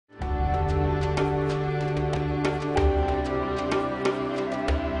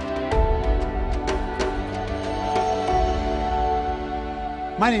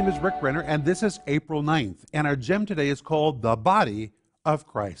My name is Rick Renner, and this is April 9th, and our gem today is called The Body of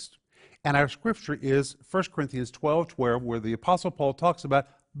Christ. And our scripture is 1 Corinthians 12:12, where the Apostle Paul talks about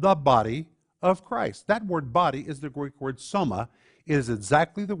the body of Christ. That word body is the Greek word soma. It is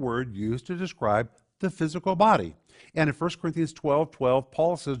exactly the word used to describe the physical body. And in 1 Corinthians 12:12,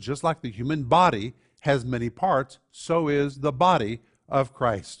 Paul says, just like the human body has many parts, so is the body of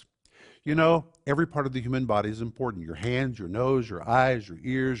Christ. You know, every part of the human body is important. Your hands, your nose, your eyes, your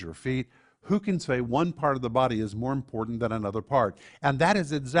ears, your feet. Who can say one part of the body is more important than another part? And that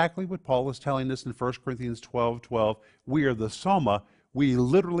is exactly what Paul is telling us in 1 Corinthians 12:12. We are the soma. We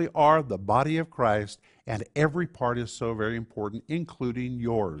literally are the body of Christ, and every part is so very important, including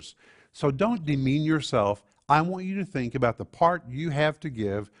yours. So don't demean yourself. I want you to think about the part you have to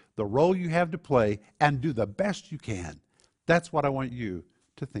give, the role you have to play, and do the best you can. That's what I want you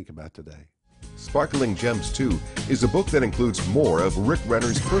to think about today. Sparkling Gems 2 is a book that includes more of Rick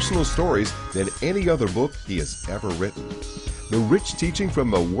Renner's personal stories than any other book he has ever written. The rich teaching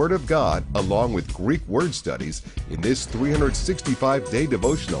from the Word of God, along with Greek word studies, in this 365-day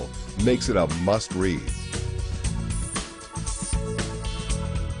devotional makes it a must-read.